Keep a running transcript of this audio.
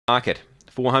market.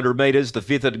 400 metres, the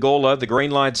fifth at Gawler. The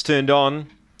green light's turned on.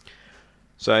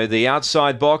 So the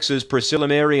outside boxes, Priscilla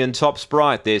Mary and Top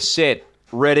Sprite. They're set,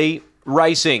 ready,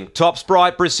 racing. Top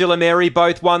Sprite, Priscilla Mary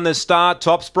both won the start.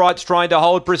 Top Sprite's trying to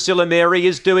hold. Priscilla Mary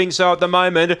is doing so at the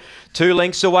moment. 2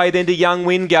 lengths away then to Young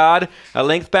Wingard. A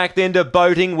length back then to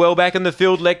Boating. Well back in the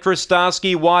field, Lectra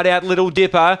Starsky. Wide out Little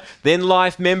Dipper. Then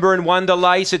Life Member and Wonder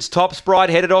Lace. It's Top Sprite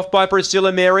headed off by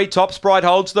Priscilla Mary. Top Sprite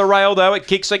holds the rail though. It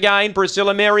kicks again.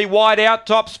 Priscilla Mary wide out.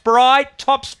 Top Sprite.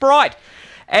 Top Sprite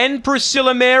and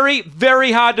Priscilla Mary.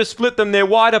 Very hard to split them. They're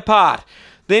wide apart.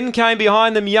 Then came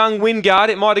behind them Young Wingard.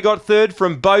 It might have got third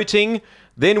from Boating.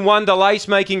 Then Wonder Lace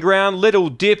making ground. Little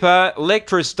Dipper.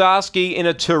 Lectra Starsky in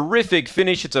a terrific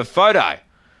finish. It's a photo.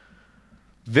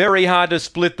 Very hard to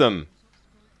split them.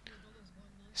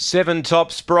 7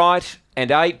 Top Sprite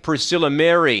and 8 Priscilla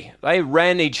Mary. They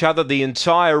ran each other the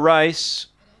entire race.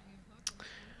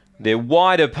 They're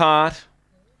wide apart.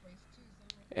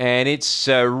 And it's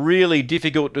really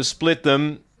difficult to split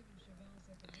them.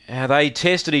 They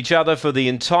tested each other for the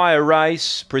entire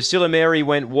race. Priscilla Mary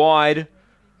went wide.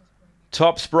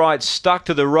 Top Sprite stuck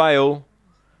to the rail.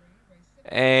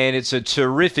 And it's a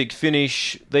terrific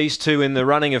finish. These two in the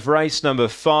running of race number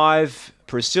 5.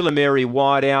 Priscilla Mary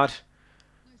wide out.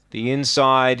 The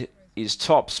inside is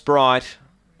Top Sprite.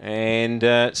 And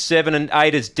 7 and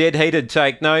 8 is dead heated.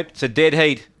 Take note. It's a dead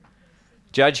heat.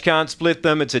 Judge can't split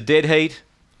them. It's a dead heat.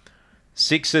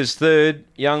 6 is third.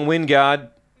 Young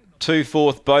Wingard. 2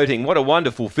 fourth Boating. What a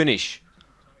wonderful finish.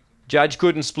 Judge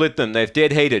couldn't split them. They've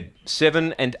dead heated.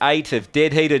 7 and 8 have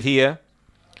dead heated here.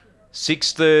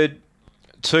 6 third,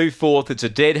 2 fourth. It's a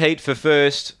dead heat for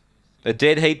first. A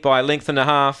dead heat by a length and a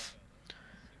half.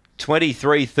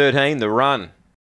 23-13 the run.